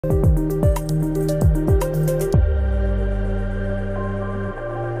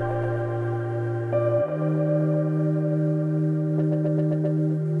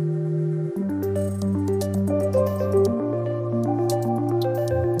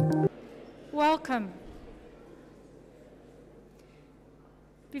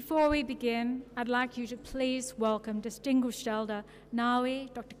Before we begin, I'd like you to please welcome distinguished elder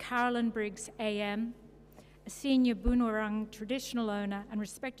Ngawi Dr. Carolyn Briggs AM, a senior Boonwurrung traditional owner and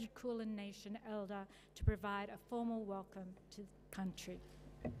respected Kulin Nation elder, to provide a formal welcome to the country.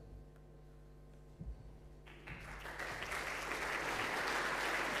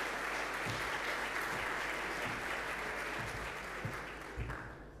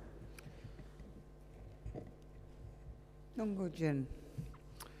 Nongujin.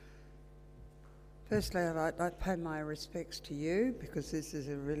 Firstly, I'd like to pay my respects to you because this is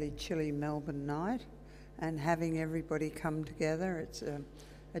a really chilly Melbourne night, and having everybody come together, it's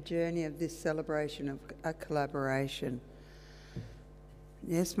a journey of this celebration of a collaboration.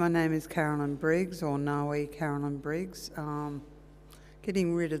 Yes, my name is Carolyn Briggs, or Ngawi Carolyn Briggs.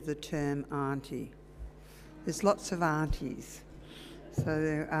 Getting rid of the term auntie. There's lots of aunties,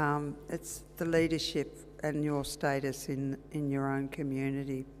 so it's the leadership and your status in your own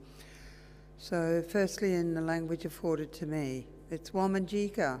community. So firstly, in the language afforded to me, it's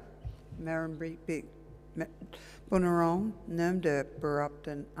Wamanjika, Marambrik, Bunurong, Nermder,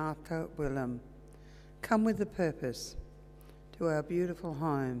 Barupton, Arthur Willem. Come with a purpose to our beautiful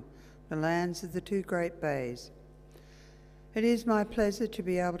home, the lands of the two great bays. It is my pleasure to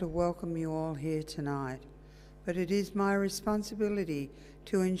be able to welcome you all here tonight, but it is my responsibility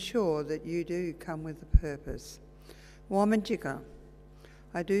to ensure that you do come with a purpose. Wamanjika,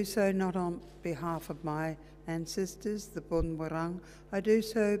 I do so not on behalf of my ancestors, the Boonwurrung. I do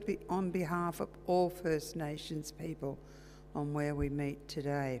so on behalf of all First Nations people on where we meet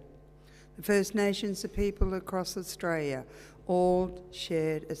today. The First Nations are people across Australia, all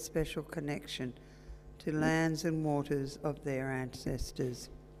shared a special connection to lands and waters of their ancestors.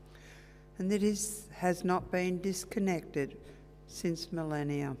 And that has not been disconnected since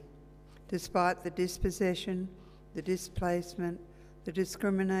millennia, despite the dispossession, the displacement, the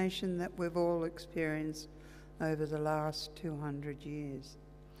discrimination that we've all experienced over the last 200 years.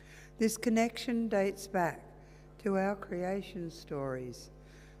 This connection dates back to our creation stories.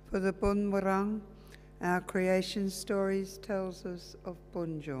 For the Boonwurrung, our creation stories tells us of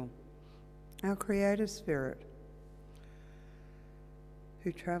Bunjil, our creator spirit,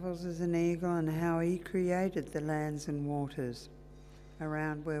 who travels as an eagle, and how he created the lands and waters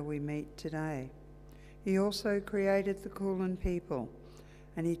around where we meet today. He also created the Kulin people,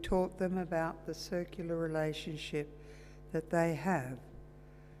 and he taught them about the circular relationship that they have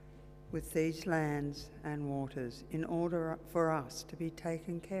with these lands and waters in order for us to be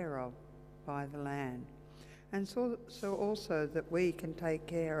taken care of by the land. And so also that we can take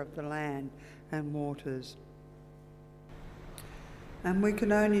care of the land and waters. And we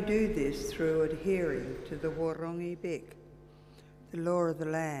can only do this through adhering to the Wurrungi Bik, the law of the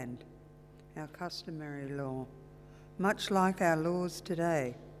land, our customary law. Much like our laws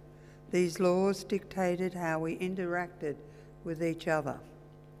today, these laws dictated how we interacted with each other,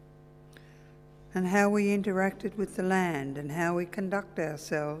 and how we interacted with the land, and how we conduct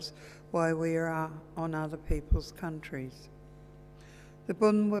ourselves while we are on other people's countries. The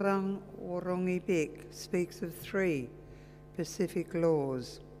Boonwurrung Wurrungi Bik speaks of 3 Pacific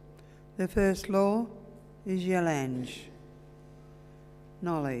laws. The first law is Yalanj,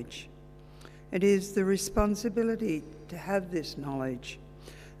 knowledge. It is the responsibility to have this knowledge,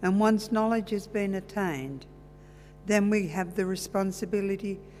 and once knowledge has been attained, then we have the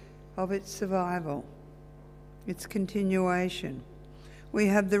responsibility of its survival, its continuation. We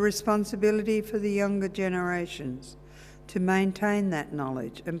have the responsibility for the younger generations to maintain that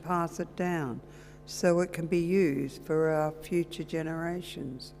knowledge and pass it down so it can be used for our future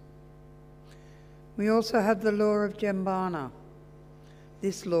generations. We also have the law of Jambana.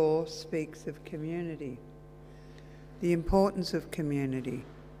 This law speaks of community, the importance of community,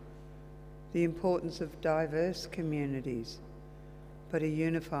 the importance of diverse communities, but a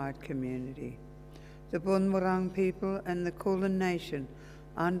unified community. The Boonwurrung people and the Kulin Nation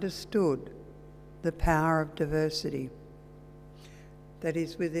understood the power of diversity that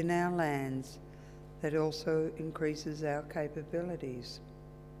is within our lands, that also increases our capabilities.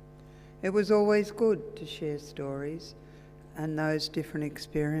 It was always good to share stories and those different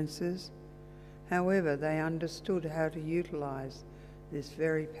experiences. However, they understood how to utilise this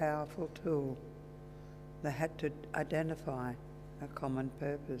very powerful tool. They had to identify a common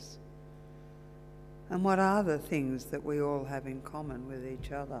purpose. And what are the things that we all have in common with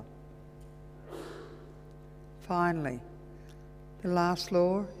each other? Finally, the last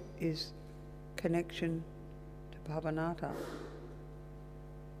law is connection to Pavanata,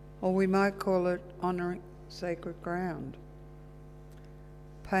 or we might call it honouring sacred ground,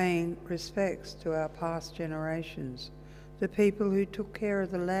 paying respects to our past generations, the people who took care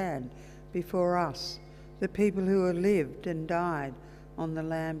of the land before us, the people who have lived and died on the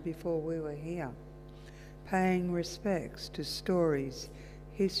land before we were here, paying respects to stories,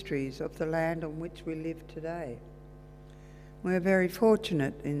 histories of the land on which we live today. We're very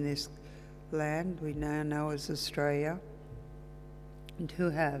fortunate in this land we now know as Australia to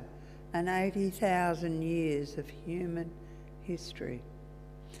have an 80,000 years of human history.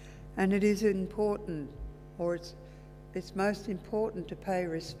 And it is important, or it's most important to pay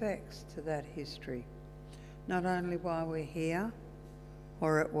respects to that history, not only while we're here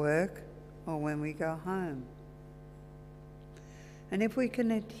or at work or when we go home. And if we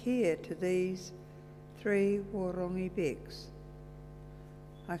can adhere to these 3 Wurrungi Biks,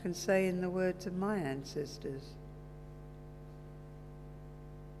 I can say in the words of my ancestors,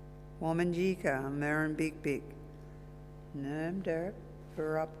 Womanjika Maran Big Big, Nerm Derek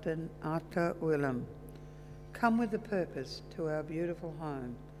Verupton Atka Willem. Come with a purpose to our beautiful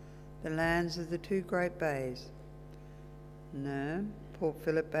home, the lands of the 2 great bays, Nerm, Port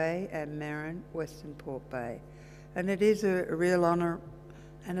Phillip Bay, and Maran, Western Port Bay. And it is a real honour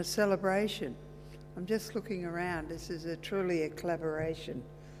and a celebration. I'm just looking around. This is truly a collaboration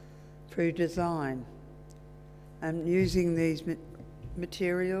through design and using these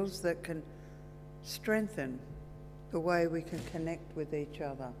materials that can strengthen the way we can connect with each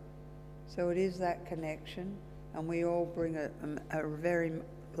other. So it is that connection, and we all bring a very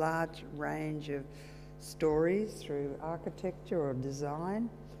large range of stories through architecture or design.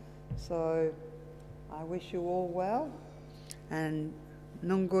 So I wish you all well, and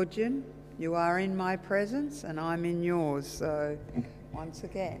Nungujin, you are in my presence and I'm in yours. So once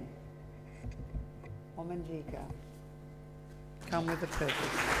again, Womanjika, come with a purpose.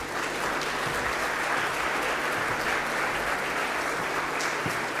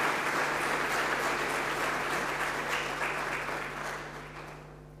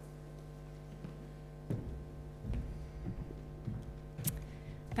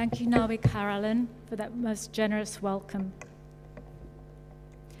 Thank you, Nawi Carolyn, for that most generous welcome.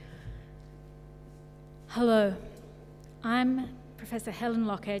 Hello, I'm Professor Helen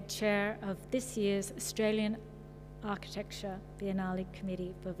Lockhead, Chair of this year's Australian Architecture Biennale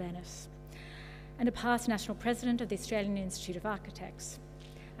Committee for Venice, and a past National President of the Australian Institute of Architects.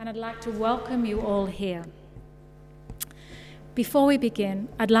 And I'd like to welcome you all here. Before we begin,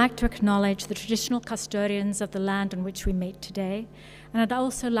 I'd like to acknowledge the traditional custodians of the land on which we meet today, and I'd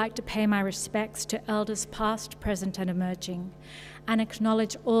also like to pay my respects to elders past, present and emerging, and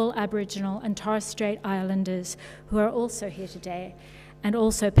acknowledge all Aboriginal and Torres Strait Islanders who are also here today, and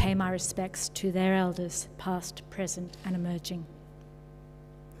also pay my respects to their elders past, present and emerging.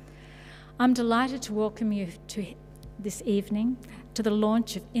 I'm delighted to welcome you to this evening to the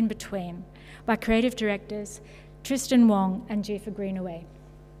launch of INBETWEEN by creative directors Tristan Wong and Jifa Greenaway.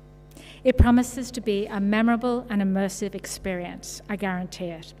 It promises to be a memorable and immersive experience, I guarantee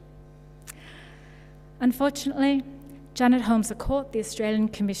it. Unfortunately, Janet Holmes-A-Court, the Australian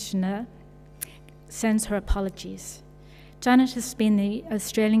Commissioner, sends her apologies. Janet has been the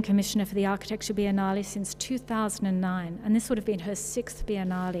Australian Commissioner for the Architecture Biennale since 2009, and this would have been her 6th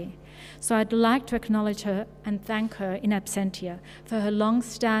Biennale. So I'd like to acknowledge her and thank her in absentia for her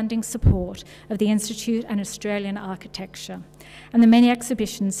long-standing support of the Institute and Australian architecture, and the many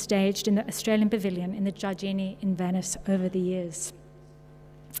exhibitions staged in the Australian Pavilion in the Giardini in Venice over the years.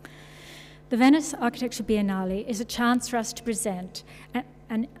 The Venice Architecture Biennale is a chance for us to present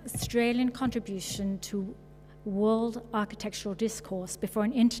an Australian contribution to world architectural discourse before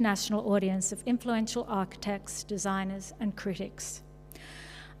an international audience of influential architects, designers, and critics.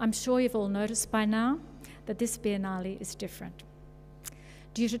 I'm sure you've all noticed by now that this Biennale is different.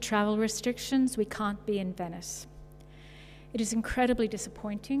 Due to travel restrictions, we can't be in Venice. It is incredibly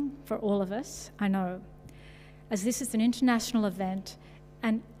disappointing for all of us, I know, as this is an international event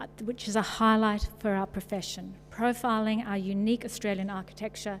and which is a highlight for our profession, profiling our unique Australian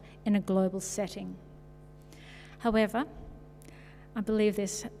architecture in a global setting. However, I believe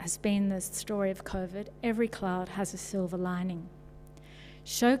this has been the story of COVID. Every cloud has a silver lining.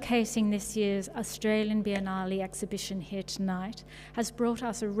 Showcasing this year's Australian Biennale exhibition here tonight has brought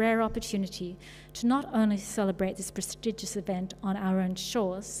us a rare opportunity to not only celebrate this prestigious event on our own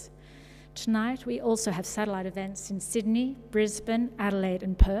shores. Tonight we also have satellite events in Sydney, Brisbane, Adelaide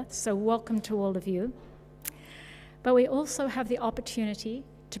and Perth, so welcome to all of you. But we also have the opportunity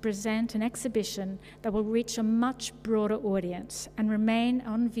to present an exhibition that will reach a much broader audience and remain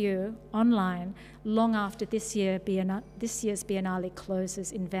on view online long after this year's Biennale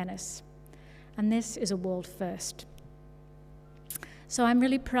closes in Venice. And this is a world first. So I'm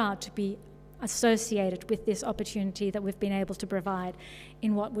really proud to be associated with this opportunity that we've been able to provide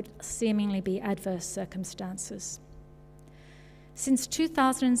in what would seemingly be adverse circumstances. Since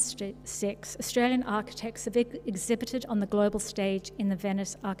 2006, Australian architects have exhibited on the global stage in the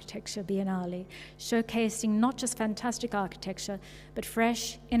Venice Architecture Biennale, showcasing not just fantastic architecture, but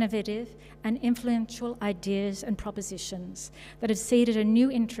fresh, innovative, and influential ideas and propositions that have seeded a new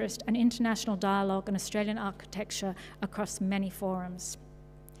interest and international dialogue on Australian architecture across many forums.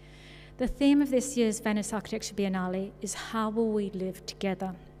 The theme of this year's Venice Architecture Biennale is How Will We Live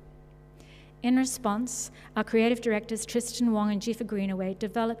Together? In response, our creative directors Tristan Wong and Jifa Greenaway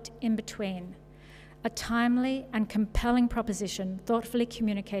developed INBETWEEN, a timely and compelling proposition thoughtfully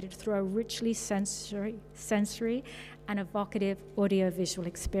communicated through a richly sensory and evocative audiovisual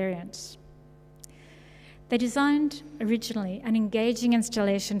experience. They designed originally an engaging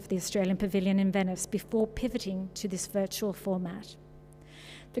installation for the Australian Pavilion in Venice before pivoting to this virtual format.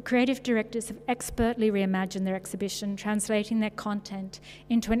 The creative directors have expertly reimagined their exhibition, translating their content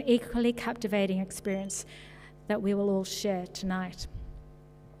into an equally captivating experience that we will all share tonight.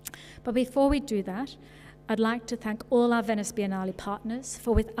 But before we do that, I'd like to thank all our Venice Biennale partners,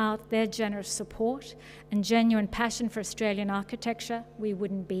 for without their generous support and genuine passion for Australian architecture, we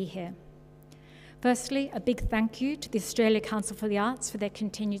wouldn't be here. Firstly, a big thank you to the Australia Council for the Arts for their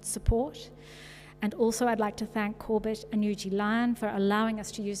continued support. And also I'd like to thank Corbett and UG Lion for allowing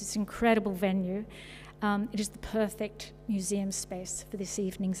us to use this incredible venue. It is the perfect museum space for this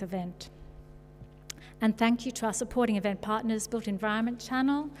evening's event. And thank you to our supporting event partners, Built Environment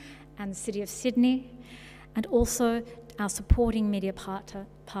Channel and the City of Sydney, and also our supporting media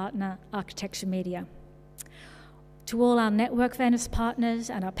partner, Architecture Media. To all our Network Venice partners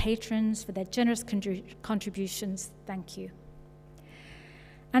and our patrons for their generous contributions, thank you.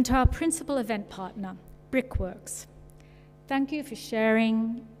 And to our principal event partner, Brickworks, thank you for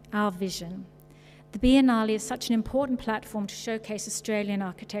sharing our vision. The Biennale is such an important platform to showcase Australian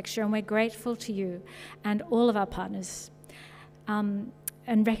architecture, and we're grateful to you and all of our partners and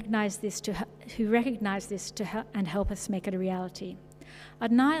recognise this and help us make it a reality.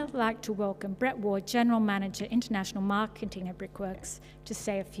 I'd now like to welcome Brett Ward, General Manager, International Marketing at Brickworks, to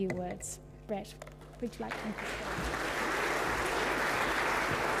say a few words. Brett, would you like to introduce?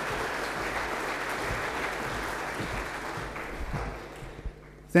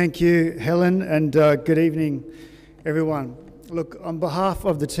 Thank you, Helen, and good evening, everyone. Look, on behalf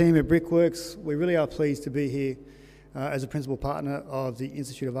of the team at Brickworks, we really are pleased to be here as a principal partner of the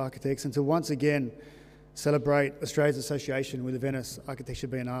Institute of Architects and to once again celebrate Australia's association with the Venice Architecture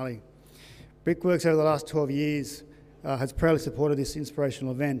Biennale. Brickworks over the last 12 years has proudly supported this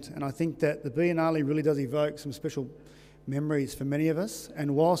inspirational event, and I think that the Biennale really does evoke some special memories for many of us,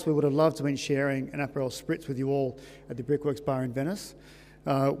 and whilst we would have loved to have been sharing an Aperol Spritz with you all at the Brickworks Bar in Venice,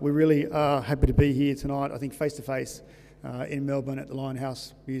 we really are happy to be here tonight, I think face-to-face in Melbourne at the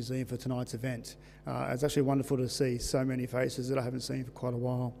Lionhouse Museum for tonight's event. It's actually wonderful to see so many faces that I haven't seen for quite a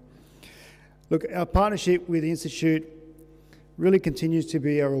while. Look, our partnership with the Institute really continues to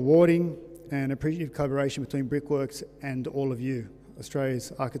be a rewarding and appreciative collaboration between Brickworks and all of you,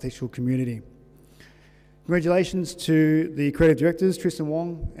 Australia's architectural community. Congratulations to the creative directors, Tristan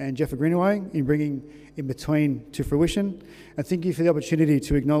Wong and Jifa Greenaway, in bringing INBETWEEN to fruition. And thank you for the opportunity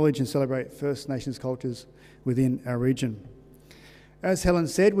to acknowledge and celebrate First Nations cultures within our region. As Helen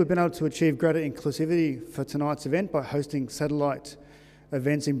said, we've been able to achieve greater inclusivity for tonight's event by hosting satellite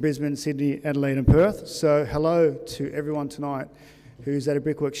events in Brisbane, Sydney, Adelaide and Perth. So hello to everyone tonight who's at a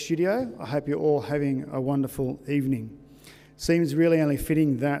Brickworks studio. I hope you're all having a wonderful evening. Seems really only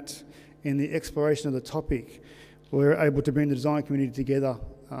fitting that in the exploration of the topic, we're able to bring the design community together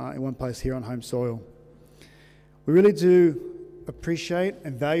in one place here on home soil. We really do appreciate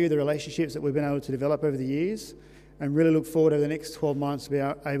and value the relationships that we've been able to develop over the years, and really look forward over the next 12 months to be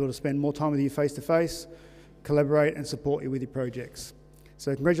able to spend more time with you face to face, collaborate and support you with your projects.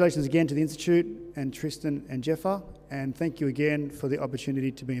 So congratulations again to the Institute and Tristan and Jifa, and thank you again for the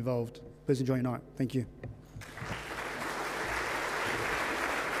opportunity to be involved. Please enjoy your night. Thank you.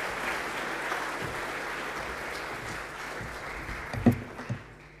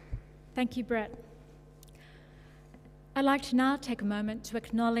 Thank you, Brett. I'd like to now take a moment to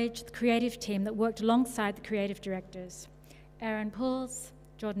acknowledge the creative team that worked alongside the creative directors, Aaron Pools,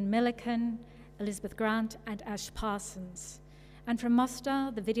 Jordan Milliken, Elizabeth Grant, and Ash Parsons. And from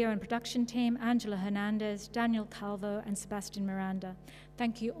Mosta, the video and production team, Angela Hernandez, Daniel Calvo, and Sebastian Miranda.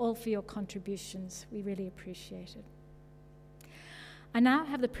 Thank you all for your contributions. We really appreciate it. I now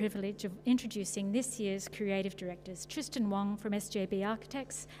have the privilege of introducing this year's creative directors, Tristan Wong from SJB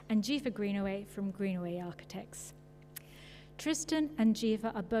Architects and Jifa Greenaway from Greenaway Architects. Tristan and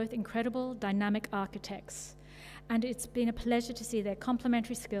Jiva are both incredible, dynamic architects, and it's been a pleasure to see their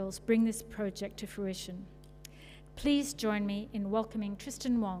complementary skills bring this project to fruition. Please join me in welcoming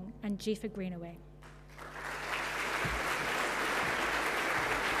Tristan Wong and Jiva Greenaway.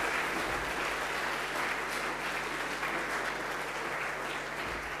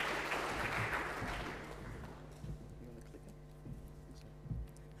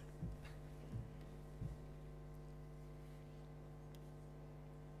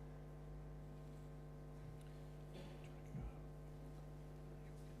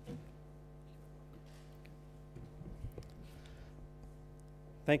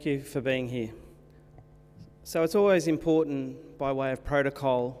 Thank you for being here. So it's always important, by way of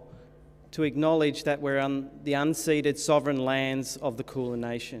protocol, to acknowledge that we're on the unceded sovereign lands of the Kulin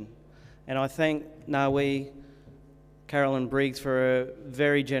Nation. And I thank Nawi, Carolyn Briggs for a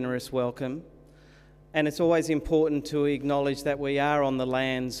very generous welcome. And it's always important to acknowledge that we are on the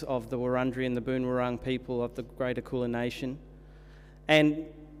lands of the Wurundjeri and the Boonwurrung people of the Greater Kulin Nation. And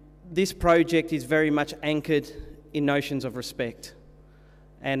this project is very much anchored in notions of respect.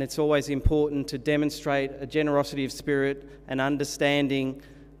 And it's always important to demonstrate a generosity of spirit and understanding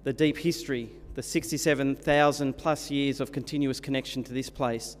the deep history, the 67,000 plus years of continuous connection to this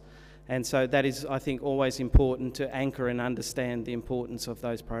place. And so that is, I think, always important to anchor and understand the importance of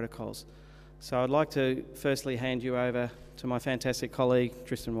those protocols. So I'd like to firstly hand you over to my fantastic colleague,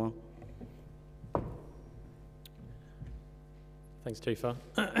 Tristan Wong. Thanks, Jiva.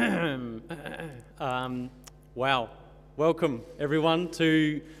 Wow. Welcome, everyone,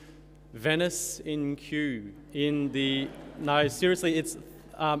 to Venice in Kew. No, seriously, it's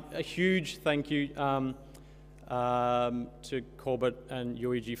a huge thank you to Corbett and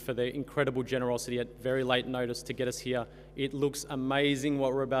Yuiji for their incredible generosity at very late notice to get us here. It looks amazing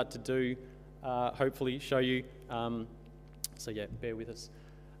what we're about to do, hopefully show you. So yeah, bear with us.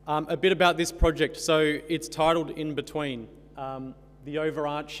 A bit about this project. So it's titled In Between. The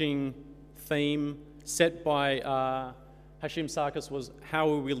overarching theme set by Hashim Sarkis was how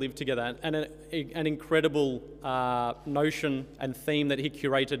will we live together, and an incredible notion and theme that he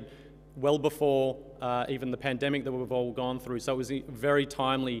curated well before even the pandemic that we've all gone through. So it was very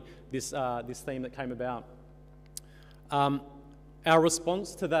timely, this theme that came about. Our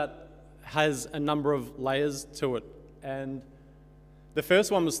response to that has a number of layers to it, and the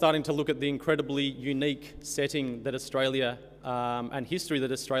first one was starting to look at the incredibly unique setting that Australia and history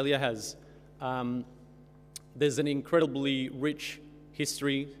that Australia has. There's an incredibly rich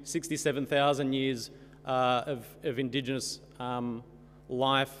history, 67,000 years of Indigenous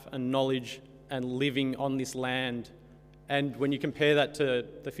life and knowledge and living on this land. And when you compare that to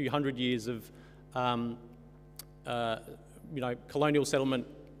the few hundred years of colonial settlement,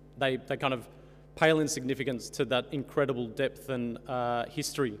 they kind of pale in significance to that incredible depth and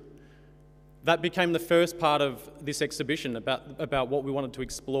history. That became the first part of this exhibition about what we wanted to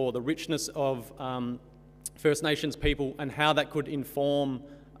explore, the richness of First Nations people and how that could inform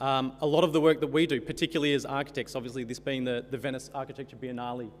a lot of the work that we do, particularly as architects, obviously this being the Venice Architecture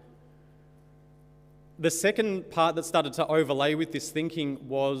Biennale. The second part that started to overlay with this thinking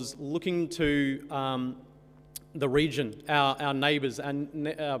was looking to the region, our neighbours,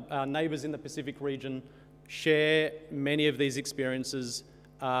 and our neighbours in the Pacific region share many of these experiences,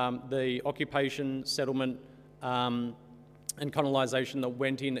 the occupation, settlement, and colonisation that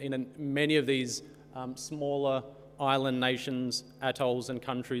went in many of these smaller island nations, atolls and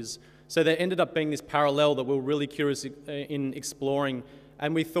countries. So there ended up being this parallel that we were really curious in exploring,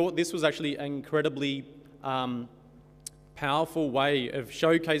 and we thought this was actually an incredibly powerful way of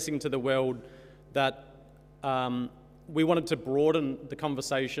showcasing to the world that we wanted to broaden the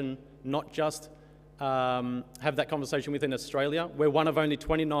conversation, not just have that conversation within Australia. We're one of only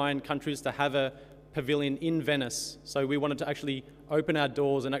 29 countries to have a pavilion in Venice, so we wanted to actually open our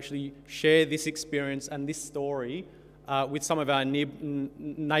doors and actually share this experience and this story with some of our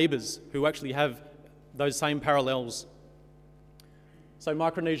neighbours who actually have those same parallels. So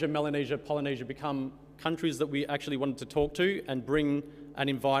Micronesia, Melanesia, Polynesia become countries that we actually wanted to talk to and bring and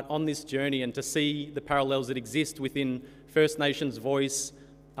invite on this journey, and to see the parallels that exist within First Nations voice,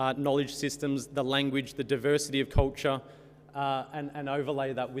 knowledge systems, the language, the diversity of culture, and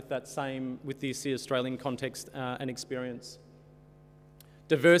overlay that with the Australian context and experience.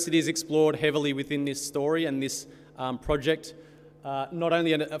 Diversity is explored heavily within this story and this project, not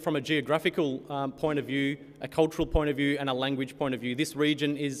only from a geographical point of view, a cultural point of view, and a language point of view. This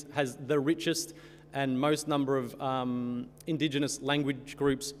region has the richest and most number of Indigenous language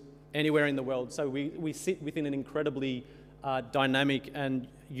groups anywhere in the world. So we sit within an incredibly dynamic and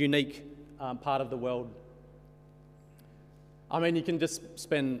unique part of the world. I mean, you can just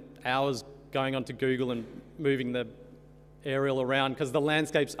spend hours going onto Google and moving the aerial around because the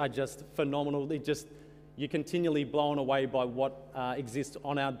landscapes are just phenomenal. You're continually blown away by what exists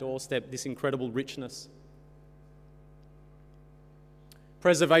on our doorstep, this incredible richness.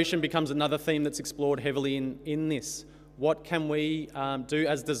 Preservation becomes another theme that's explored heavily in this. What can we do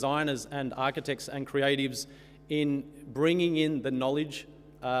as designers and architects and creatives in bringing in the knowledge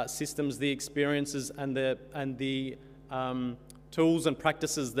systems, the experiences, and the tools and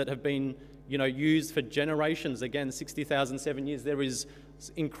practices that have been, used for generations? Again, 60,000, 7 years. There is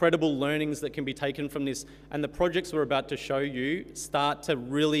incredible learnings that can be taken from this, and the projects we're about to show you start to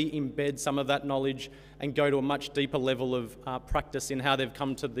really embed some of that knowledge and go to a much deeper level of practice in how they've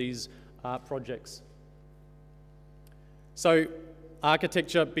come to these projects. So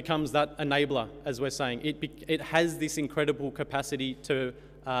architecture becomes that enabler, as we're saying. It has this incredible capacity to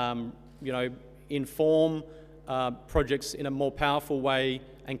inform projects in a more powerful way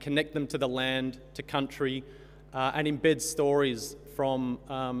and connect them to the land, to country, and embed stories from,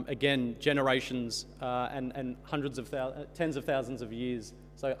 again, generations and tens of thousands of years.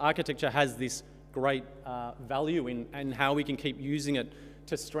 So architecture has this great value in how we can keep using it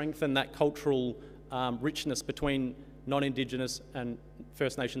to strengthen that cultural richness between non-Indigenous and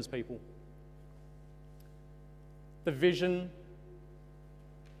First Nations people. The vision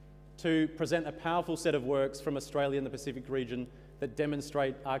to present a powerful set of works from Australia and the Pacific region that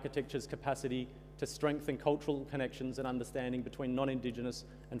demonstrate architecture's capacity to strengthen cultural connections and understanding between non-Indigenous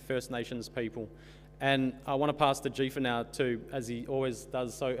and First Nations people. And I want to pass to Jifa now to, as he always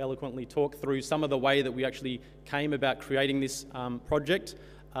does so eloquently, talk through some of the way that we actually came about creating this project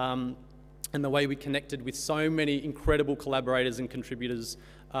and the way we connected with so many incredible collaborators and contributors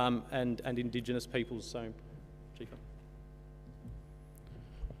and Indigenous peoples. So, Jifa.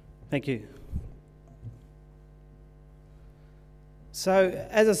 Thank you. So,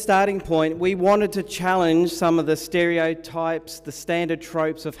 as a starting point, we wanted to challenge some of the stereotypes, the standard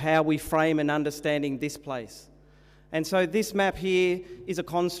tropes of how we frame and understanding this place. And so this map here is a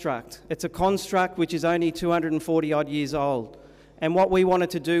construct. It's a construct which is only 240 odd years old. And what we wanted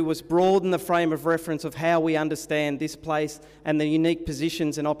to do was broaden the frame of reference of how we understand this place and the unique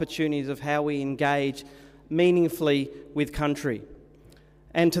positions and opportunities of how we engage meaningfully with country.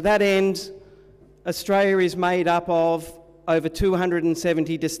 And to that end, Australia is made up of over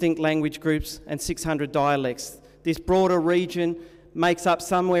 270 distinct language groups and 600 dialects. This broader region makes up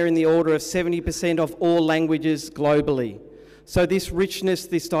somewhere in the order of 70% of all languages globally. So this richness,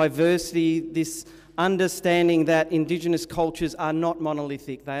 this diversity, this understanding that Indigenous cultures are not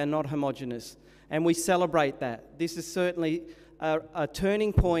monolithic, they are not homogenous, and we celebrate that. This is certainly a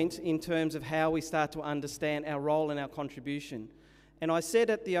turning point in terms of how we start to understand our role and our contribution. And I said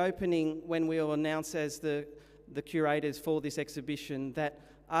at the opening when we were announced as the curators for this exhibition that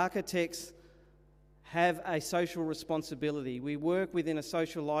architects have a social responsibility. We work within a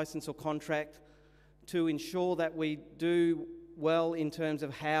social license or contract to ensure that we do well in terms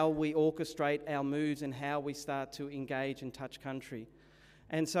of how we orchestrate our moves and how we start to engage and touch country.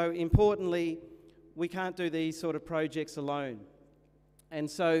 And so importantly, we can't do these sort of projects alone. And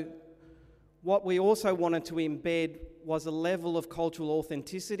so what we also wanted to embed was a level of cultural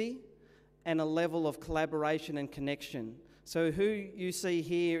authenticity and a level of collaboration and connection. So who you see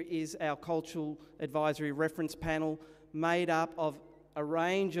here is our Cultural Advisory Reference Panel, made up of a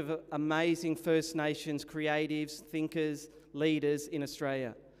range of amazing First Nations creatives, thinkers, leaders in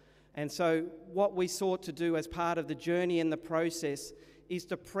Australia. And so what we sought to do as part of the journey and the process is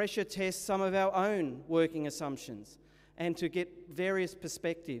to pressure test some of our own working assumptions and to get various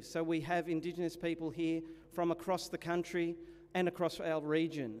perspectives. So we have Indigenous people here from across the country and across our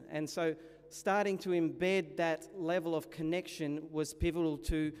region. And so starting to embed that level of connection was pivotal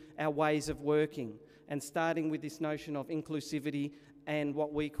to our ways of working, and starting with this notion of inclusivity and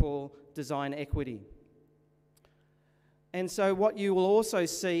what we call design equity. And so what you will also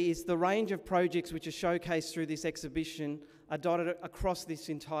see is the range of projects which are showcased through this exhibition are dotted across this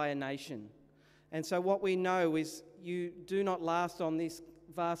entire nation. And so what we know is you do not last on this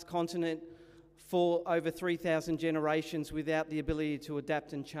vast continent for over 3,000 generations without the ability to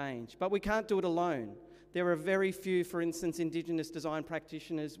adapt and change. But we can't do it alone. There are very few, for instance, Indigenous design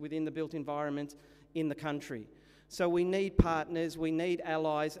practitioners within the built environment in the country. So we need partners, we need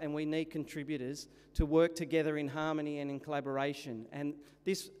allies, and we need contributors to work together in harmony and in collaboration. And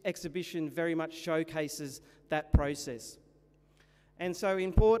this exhibition very much showcases that process. And so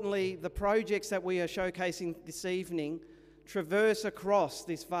importantly, the projects that we are showcasing this evening traverse across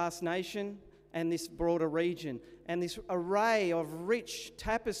this vast nation and this broader region. And this array of rich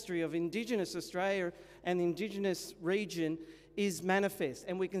tapestry of Indigenous Australia and the Indigenous region is manifest,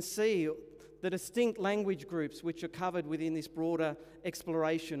 and we can see the distinct language groups which are covered within this broader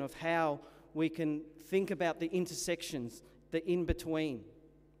exploration of how we can think about the intersections, the in-between.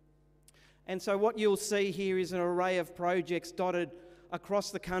 And so what you'll see here is an array of projects dotted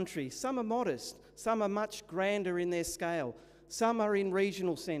across the country. Some are modest, some are much grander in their scale, some are in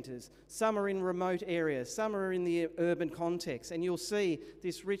regional centres, some are in remote areas, some are in the urban context. And you'll see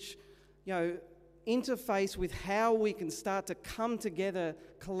this rich, interface with how we can start to come together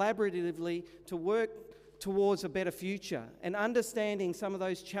collaboratively to work towards a better future and understanding some of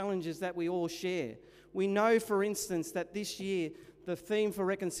those challenges that we all share. We know, for instance, that this year the theme for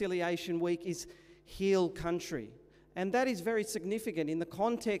Reconciliation Week is Heal Country. And that is very significant in the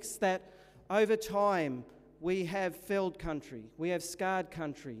context that over time we have failed country, we have scarred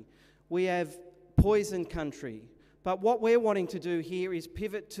country, we have poisoned country. But what we're wanting to do here is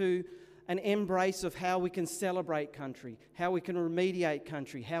pivot to an embrace of how we can celebrate country, how we can remediate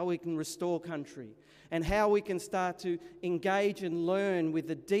country, how we can restore country, and how we can start to engage and learn with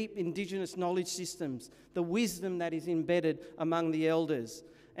the deep Indigenous knowledge systems, the wisdom that is embedded among the elders,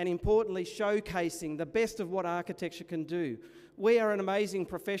 and importantly, showcasing the best of what architecture can do. We are an amazing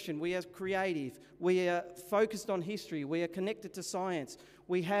profession. We are creative. We are focused on history. We are connected to science.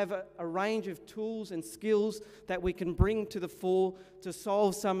 We have a range of tools and skills that we can bring to the fore to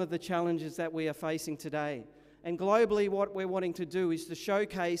solve some of the challenges that we are facing today. And globally, what we're wanting to do is to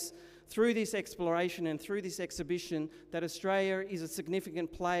showcase through this exploration and through this exhibition that Australia is a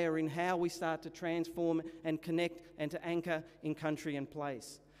significant player in how we start to transform and connect and to anchor in country and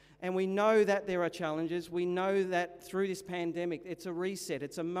place. And we know that there are challenges. We know that through this pandemic, it's a reset,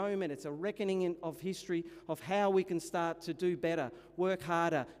 it's a moment, it's a reckoning of history of how we can start to do better, work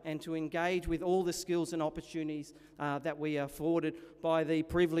harder, and to engage with all the skills and opportunities that we are afforded by the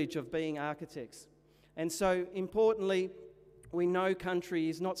privilege of being architects. And so, importantly, we know country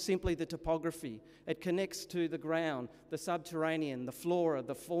is not simply the topography. It connects to the ground, the subterranean, the flora,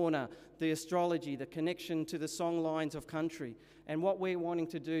 the fauna, the astrology, the connection to the song lines of country. And what we're wanting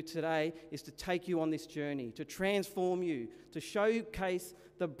to do today is to take you on this journey, to transform you, to showcase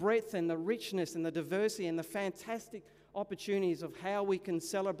the breadth and the richness and the diversity and the fantastic opportunities of how we can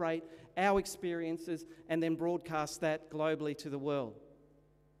celebrate our experiences and then broadcast that globally to the world.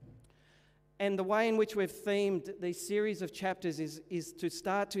 And the way in which we've themed these series of chapters is to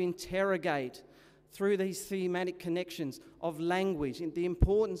start to interrogate through these thematic connections of language and the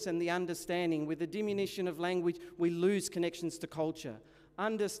importance and the understanding. With the diminution of language, we lose connections to culture.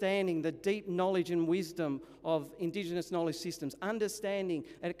 Understanding the deep knowledge and wisdom of Indigenous knowledge systems, understanding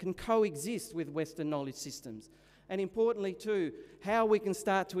that it can coexist with Western knowledge systems. And importantly too, how we can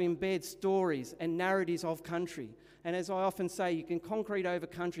start to embed stories and narratives of country. And as I often say, you can concrete over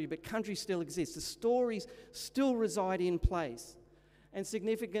country, but country still exists. The stories still reside in place. And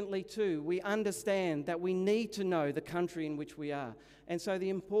significantly too, we understand that we need to know the country in which we are. And so the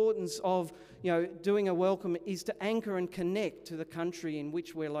importance of doing a welcome is to anchor and connect to the country in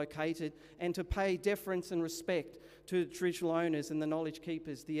which we're located and to pay deference and respect to the traditional owners and the knowledge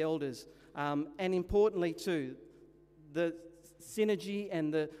keepers, the elders. And importantly too, the synergy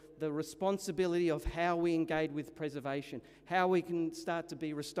and the responsibility of how we engage with preservation, how we can start to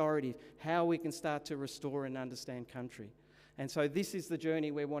be restorative, how we can start to restore and understand country. And so this is the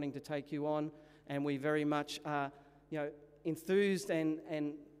journey we're wanting to take you on, and we very much are enthused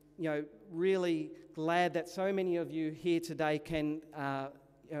and really glad that so many of you here today can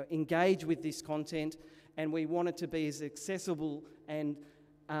engage with this content, and we want it to be as accessible and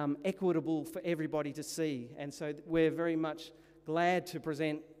equitable for everybody to see. And so we're very much glad to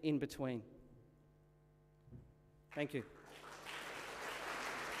present In Between. Thank you.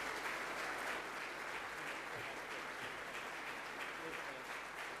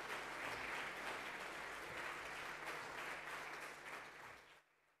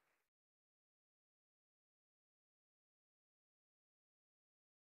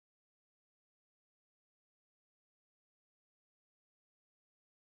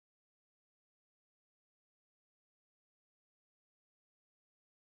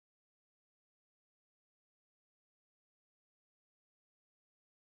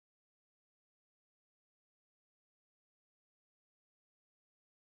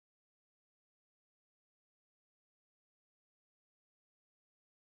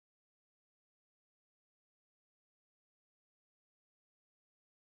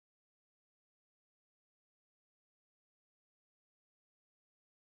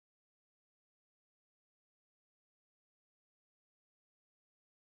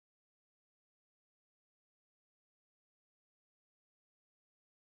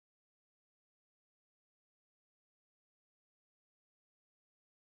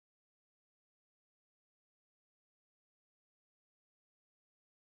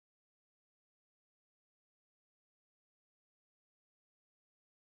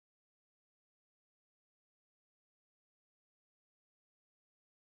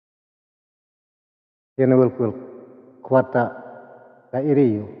 Yan will kuata ka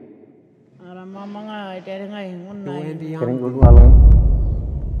iriyo. Ara mama nga tere nga ngunai. Kering ulwalang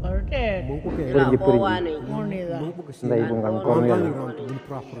Arte. pergi pergi. Ngunida. Ndai bungang kornel.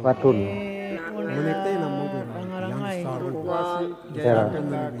 Patun. Rangarangai. Jara.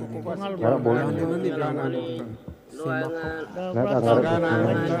 Jara boleh. Nak anggar.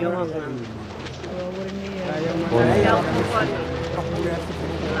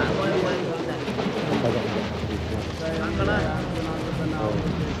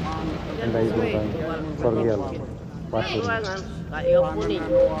 Ndai bungang kornel. Patun.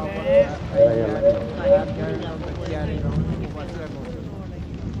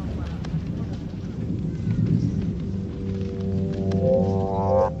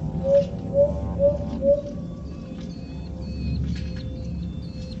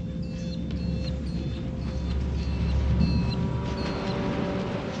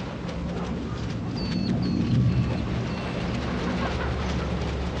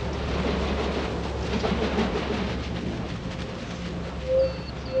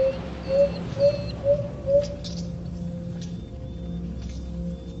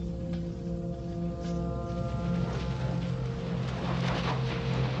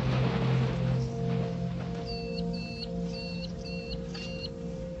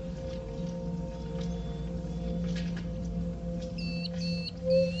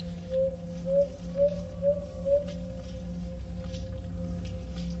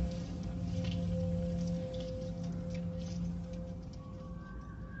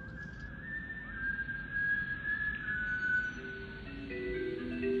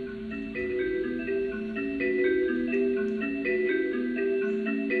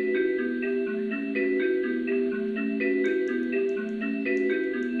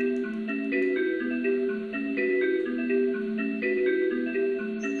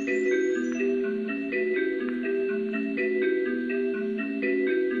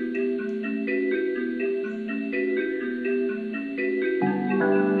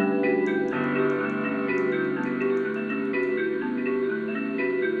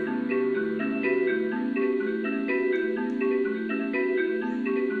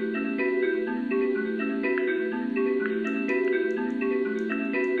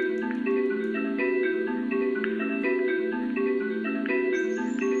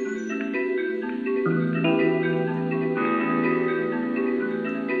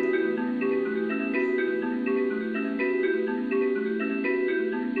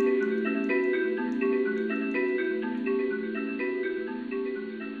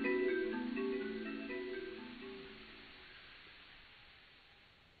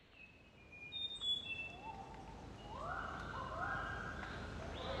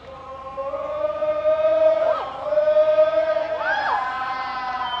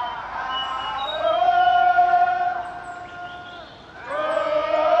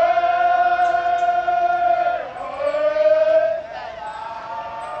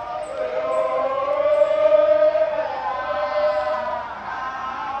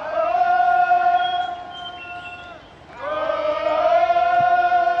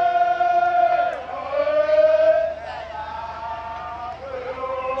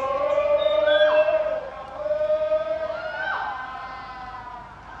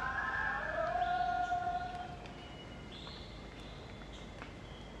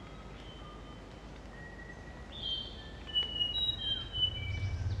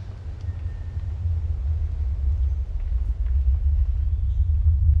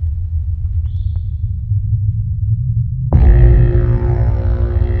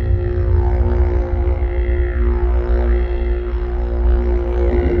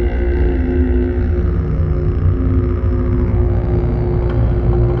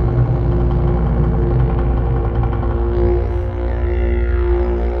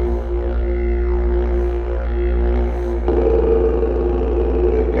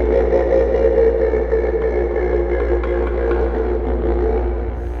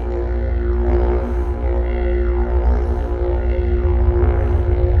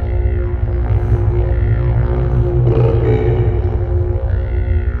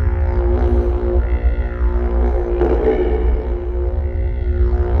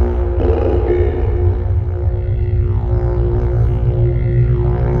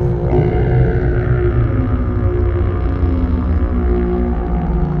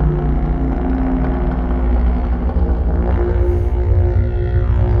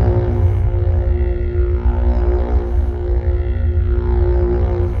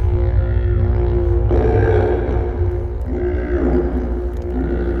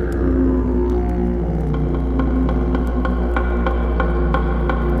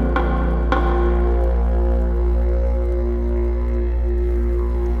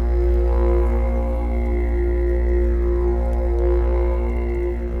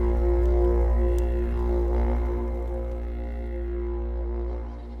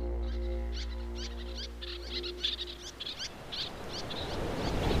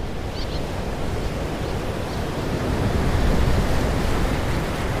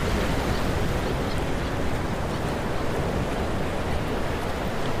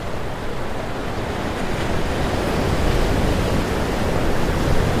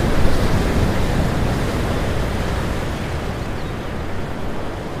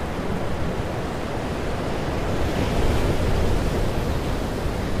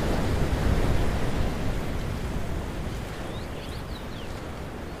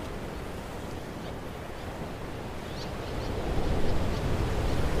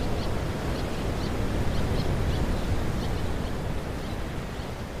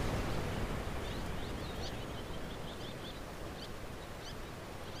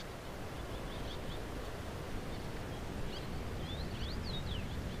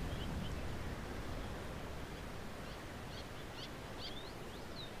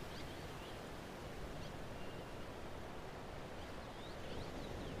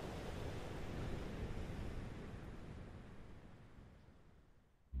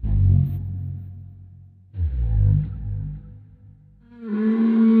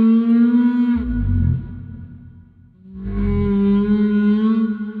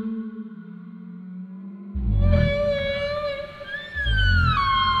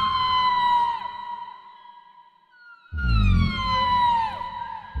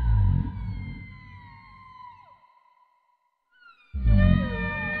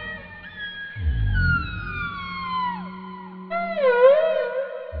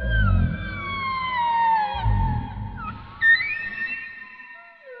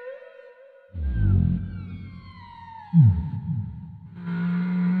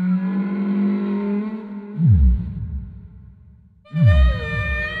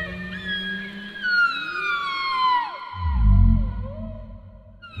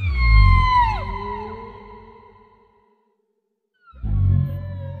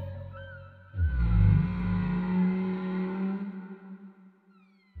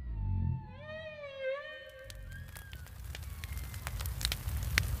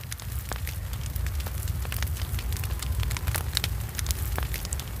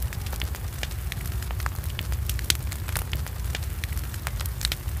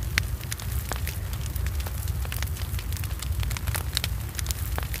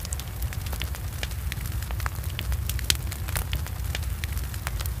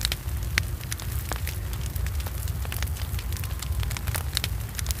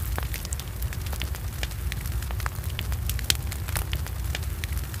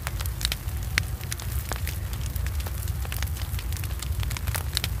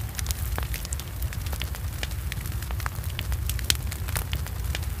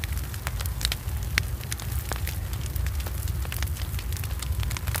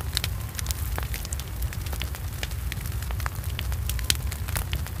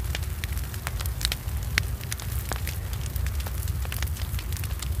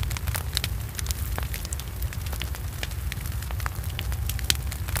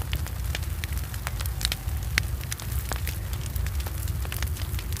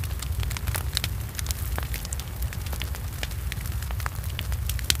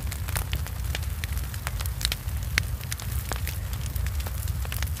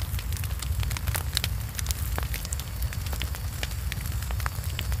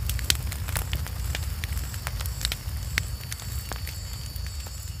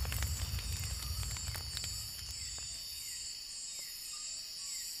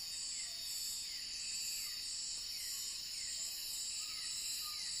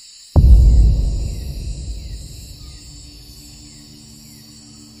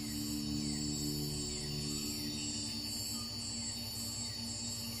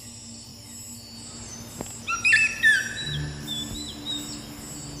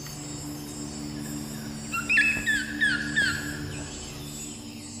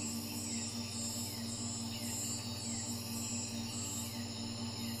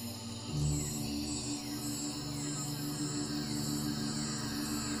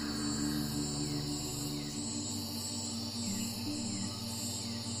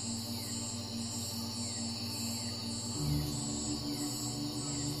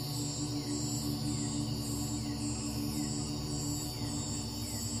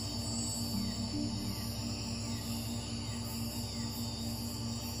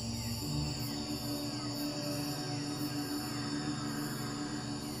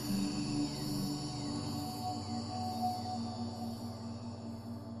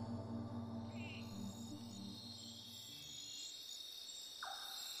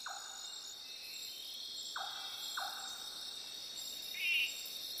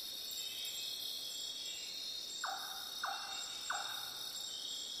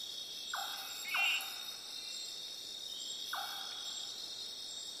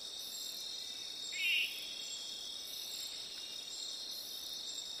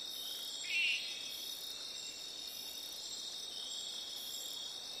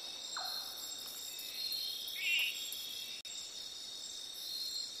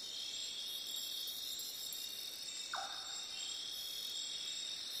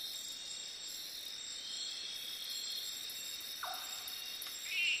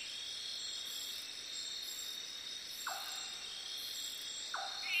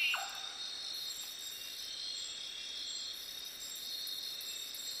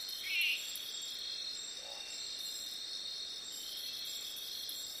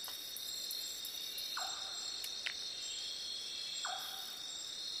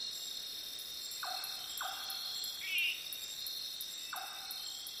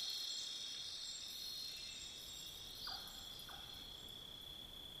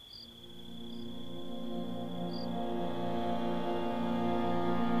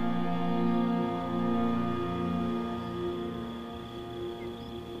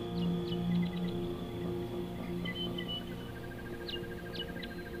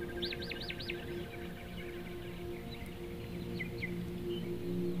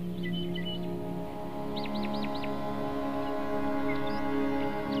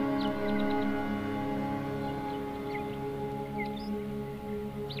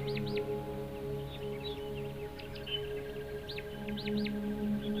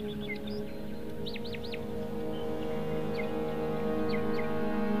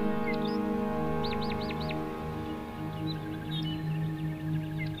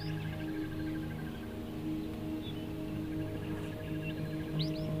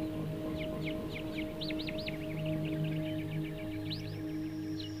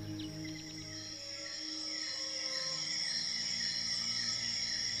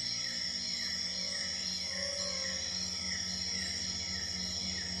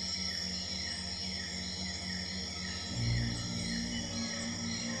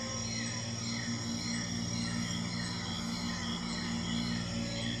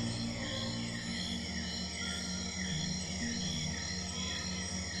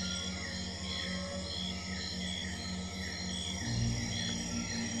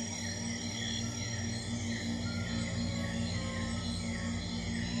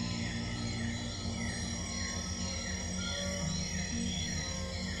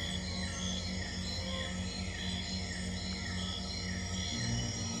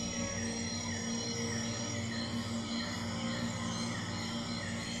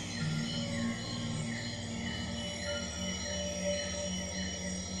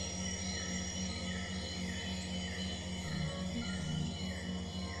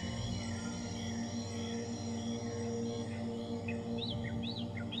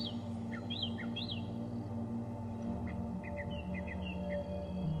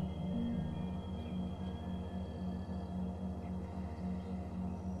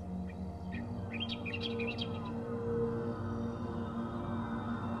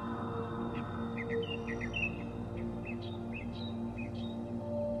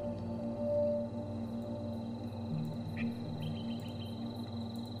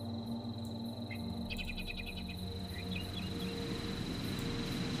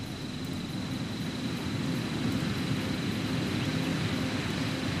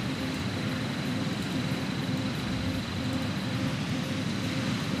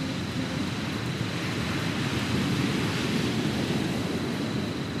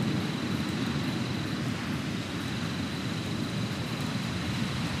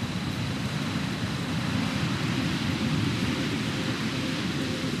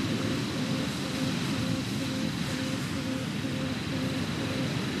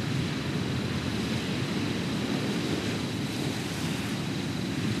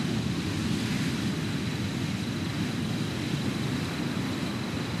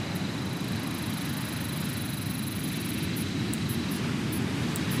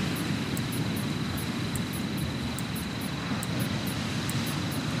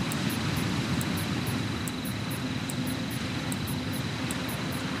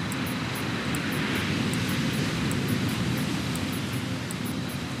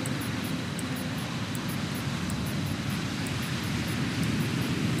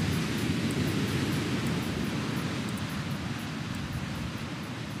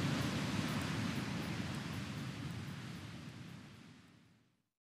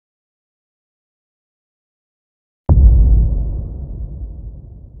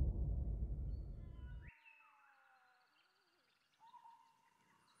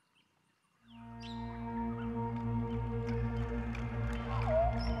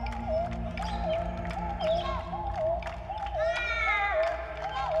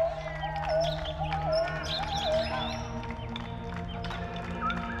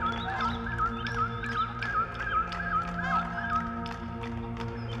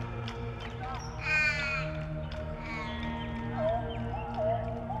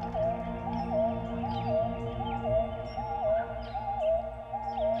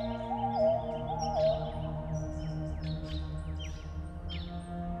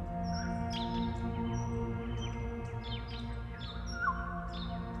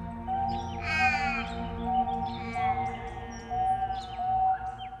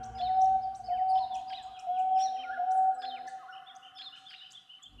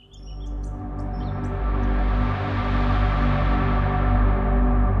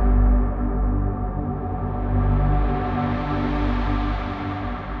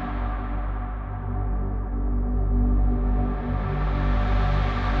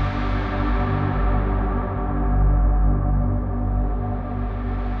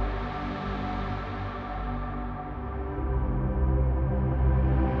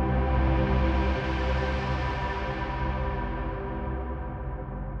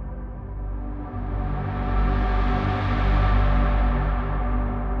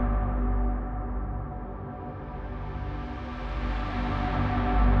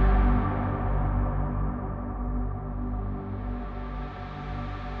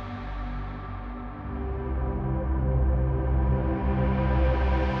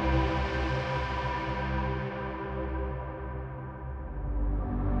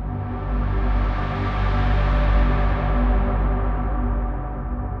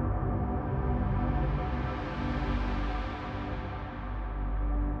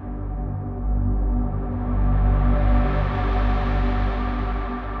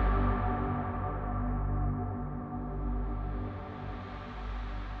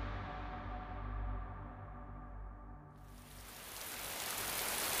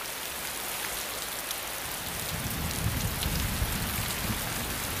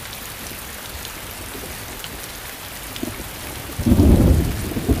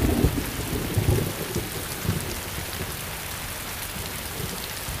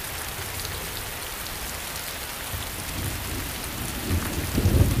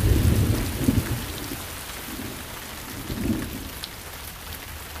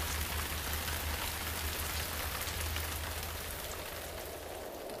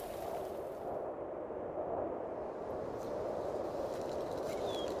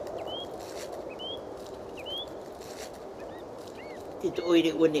 Te to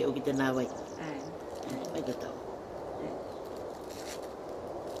oire one o ki te nāwai. Mai te tau.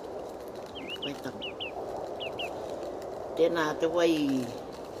 Mai tau. Tēnā te wai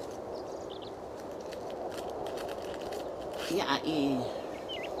ia I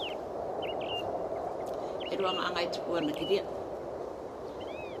e ruanga angai tupu ana ki ria.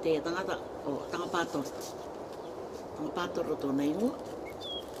 Te tangata o tanga pātoro. Tanga pātoro tōna ingoa.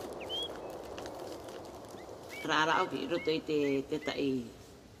 Rārao ki roto I te tai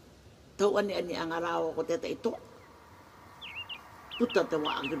tau ani angarao ko te tai tō. Puta te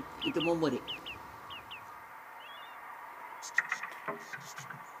wā I te momori.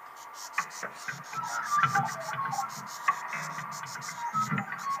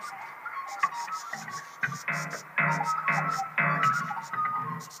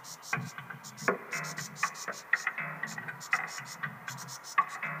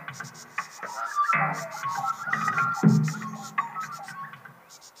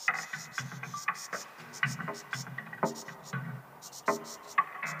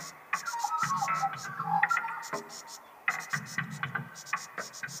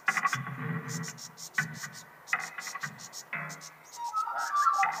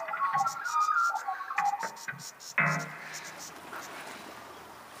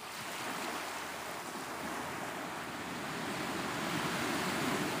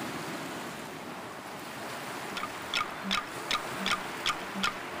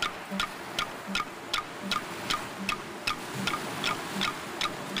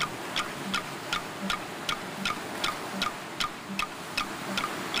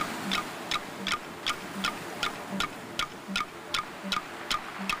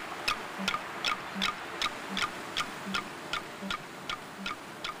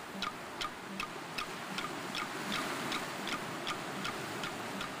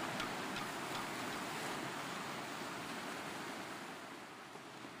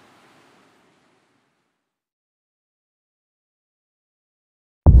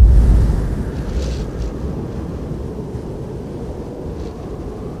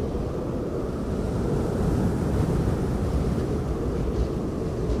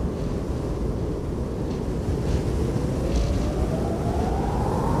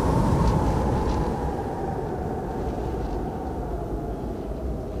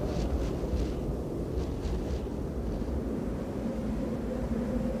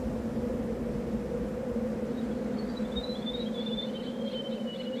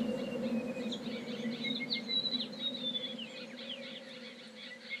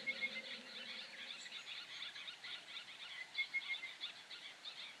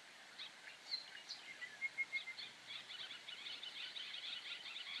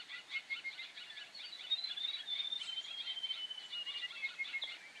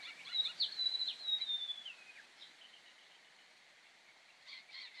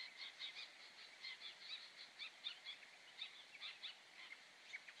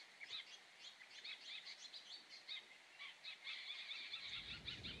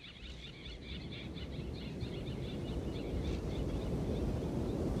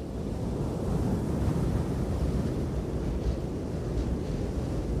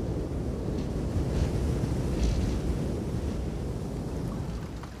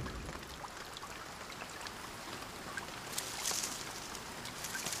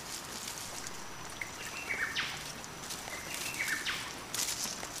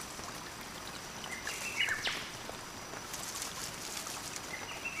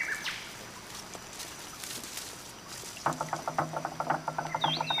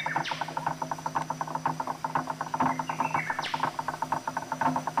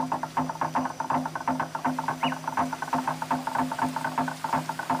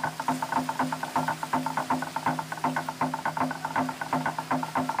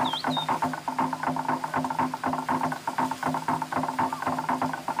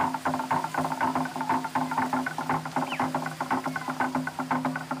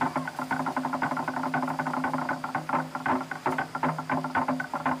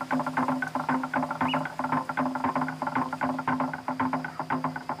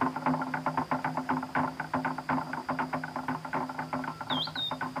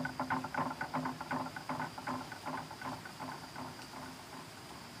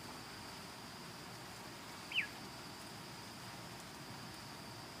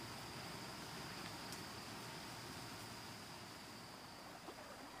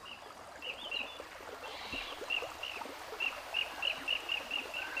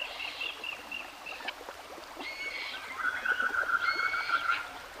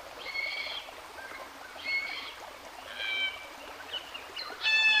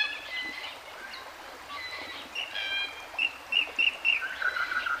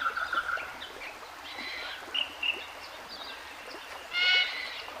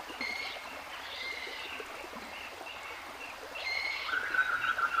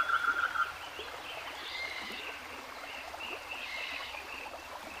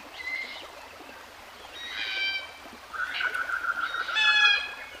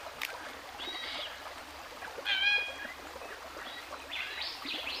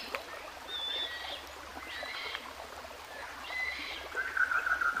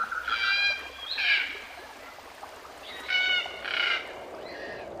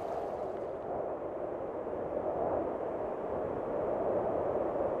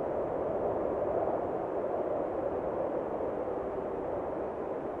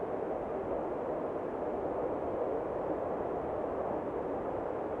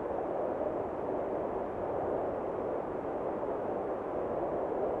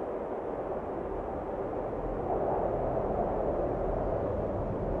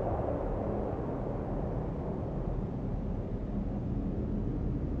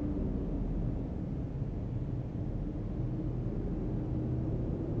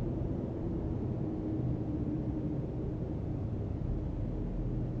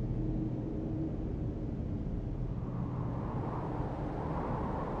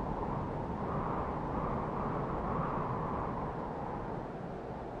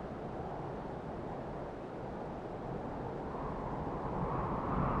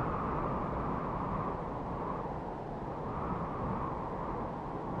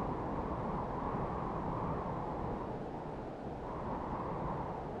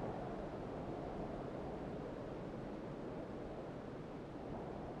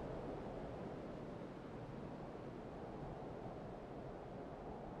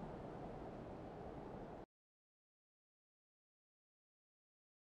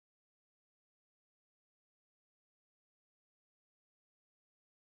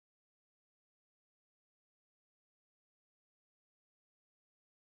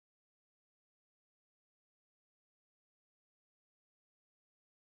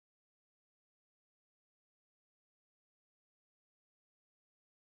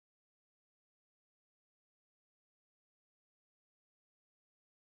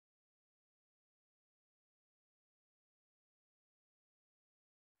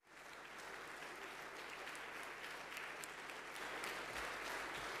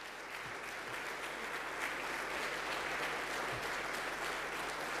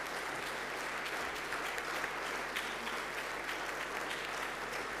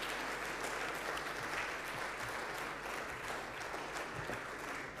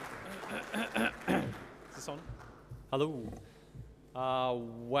 Hello.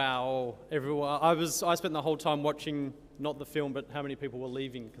 Wow, everyone. I spent the whole time watching, not the film, but how many people were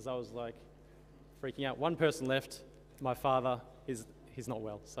leaving, because I was like freaking out. One person left, my father, he's not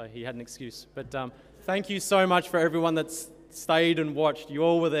well, so he had an excuse. But thank you so much for everyone that's stayed and watched. You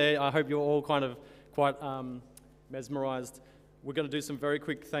all were there. I hope you're all kind of quite mesmerised. We're going to do some very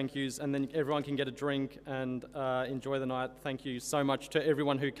quick thank yous, and then everyone can get a drink and enjoy the night. Thank you so much to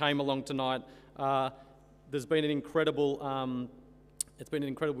everyone who came along tonight. There's been an incredible, it's been an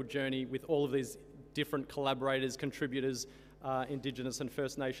incredible journey with all of these different collaborators, contributors, Indigenous and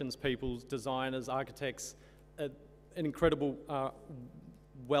First Nations peoples, designers, architects, an incredible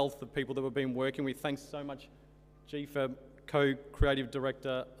wealth of people that we've been working with. Thanks so much, G, for co-creative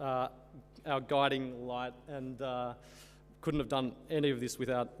director, our guiding light, and couldn't have done any of this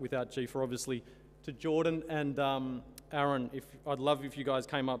without G, for obviously. To Jordan and Aaron, I'd love if you guys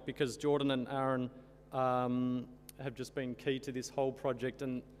came up, because Jordan and Aaron have just been key to this whole project,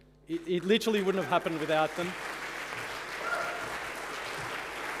 and it literally wouldn't have happened without them.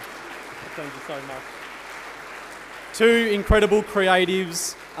 Thank you so much. Two incredible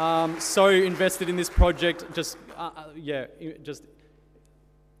creatives, so invested in this project. It's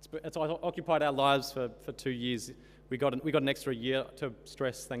occupied our lives for 2 years. We got an extra year to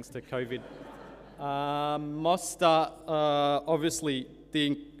stress thanks to COVID. Mosta, obviously,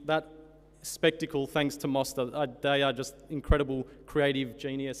 that spectacle, thanks to Mosta, they are just incredible creative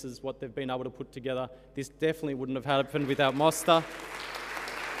geniuses, what they've been able to put together. This definitely wouldn't have happened without Mosta.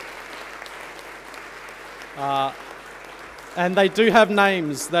 And they do have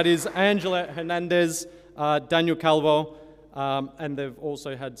names. That is Angela Hernandez, Daniel Calvo, and they've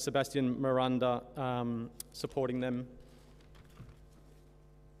also had Sebastian Miranda supporting them.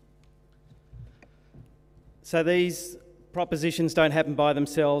 So these propositions don't happen by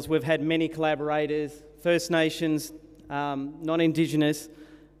themselves. We've had many collaborators, First Nations, non-Indigenous,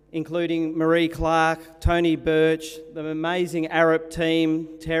 including Marie Clark, Tony Birch, the amazing Arab team,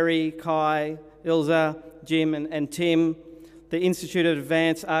 Terry, Kai, Ilza, Jim and Tim, the Institute of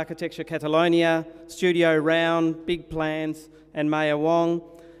Advanced Architecture Catalonia, Studio Round, Big Plans, and Maya Wong,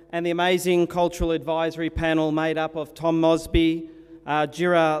 and the amazing cultural advisory panel made up of Tom Mosby,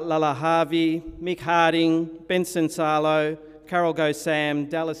 Jira Lalahavi, Mick Harding, Benson Sarlo, Carol Go-Sam,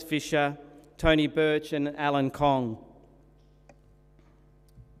 Dallas Fisher, Tony Birch, and Alan Kong.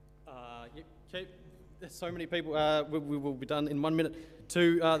 There's so many people. We will be done in 1 minute.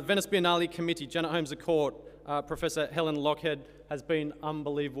 To the Venice Biennale Committee, Janet Holmes-Court, Professor Helen Lockhead has been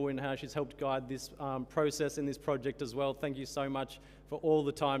unbelievable in how she's helped guide this process in this project as well. Thank you so much for all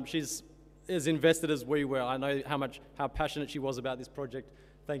the time. She's as invested as we were. I know how passionate she was about this project.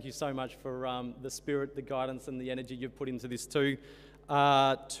 Thank you so much for the spirit, the guidance, and the energy you've put into this too.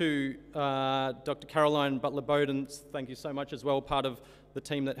 To Dr. Caroline Butler-Bowden, thank you so much as well, part of the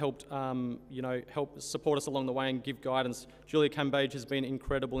team that helped, help support us along the way and give guidance. Julia Cambage has been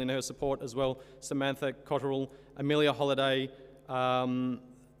incredible in her support as well. Samantha Cotterill, Amelia Holiday,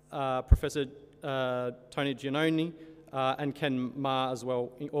 Professor Tony Giannoni, and Ken Ma as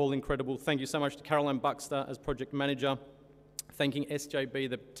well, all incredible. Thank you so much to Caroline Buxter as project manager. Thanking SJB,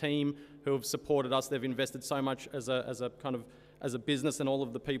 the team who have supported us. They've invested so much as a business, and all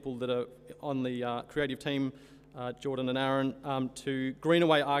of the people that are on the creative team, Jordan and Aaron, to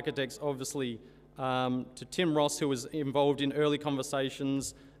Greenaway Architects, obviously, to Tim Ross, who was involved in early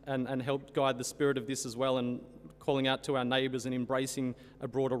conversations and helped guide the spirit of this as well, and calling out to our neighbours and embracing a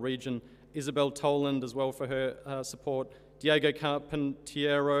broader region. Isabel Toland as well for her support. Diego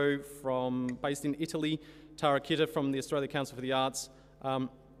Carpentiero based in Italy. Tara Kitta from the Australia Council for the Arts.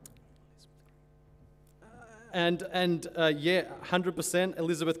 And 100%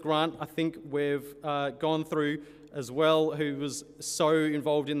 Elizabeth Grant, I think we've gone through as well, who was so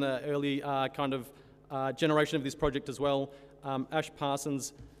involved in the early generation of this project as well. Ash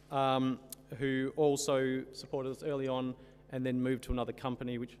Parsons, who also supported us early on and then moved to another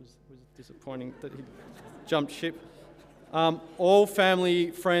company, which was disappointing that he jumped ship. All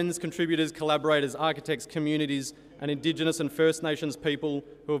family, friends, contributors, collaborators, architects, communities, and Indigenous and First Nations people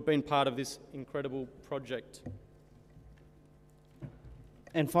who have been part of this incredible project.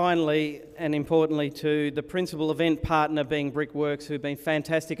 And finally, and importantly too, the principal event partner being Brickworks, who've been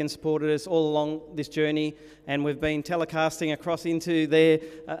fantastic and supported us all along this journey, and we've been telecasting across into their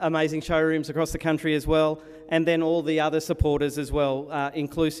amazing showrooms across the country as well, and then all the other supporters as well,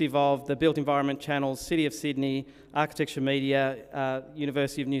 inclusive of the Built Environment Channels, City of Sydney, Architecture Media,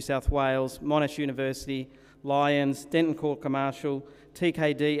 University of New South Wales, Monash University, Lions, Denton Court Commercial,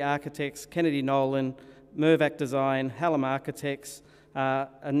 TKD Architects, Kennedy Nolan, Mervac Design, Hallam Architects,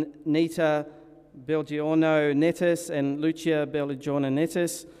 Anita Belgiorno Netis and Lucia Belgiorno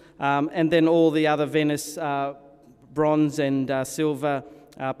Netis, and then all the other Venice bronze and silver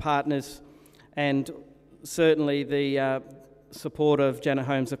partners, and certainly the support of Janet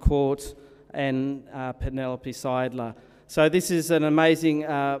Holmes Court and Penelope Seidler. So this is an amazing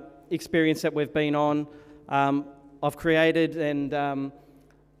experience that we've been on. I've created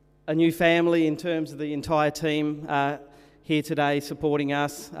a new family in terms of the entire team here today supporting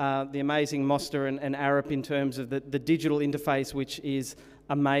us, the amazing Moster and Arup in terms of the digital interface, which is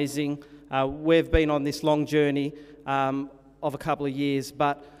amazing. We've been on this long journey of a couple of years,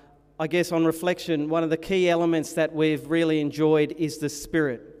 but I guess on reflection, one of the key elements that we've really enjoyed is the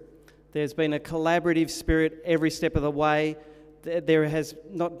spirit. There's been a collaborative spirit every step of the way. There has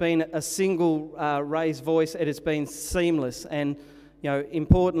not been a single raised voice. It has been seamless, and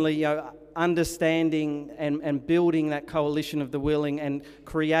importantly, understanding and building that coalition of the willing and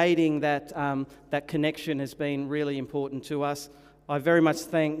creating that that connection has been really important to us. I very much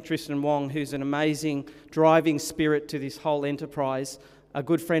thank Tristan Wong, who's an amazing driving spirit to this whole enterprise, a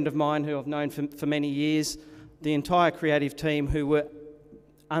good friend of mine who I've known for many years, the entire creative team who were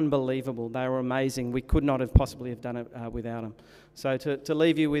unbelievable. They were amazing. We could not have possibly have done it without them. So to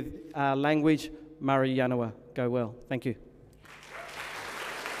leave you with language, Murray Yanua, go well. Thank you.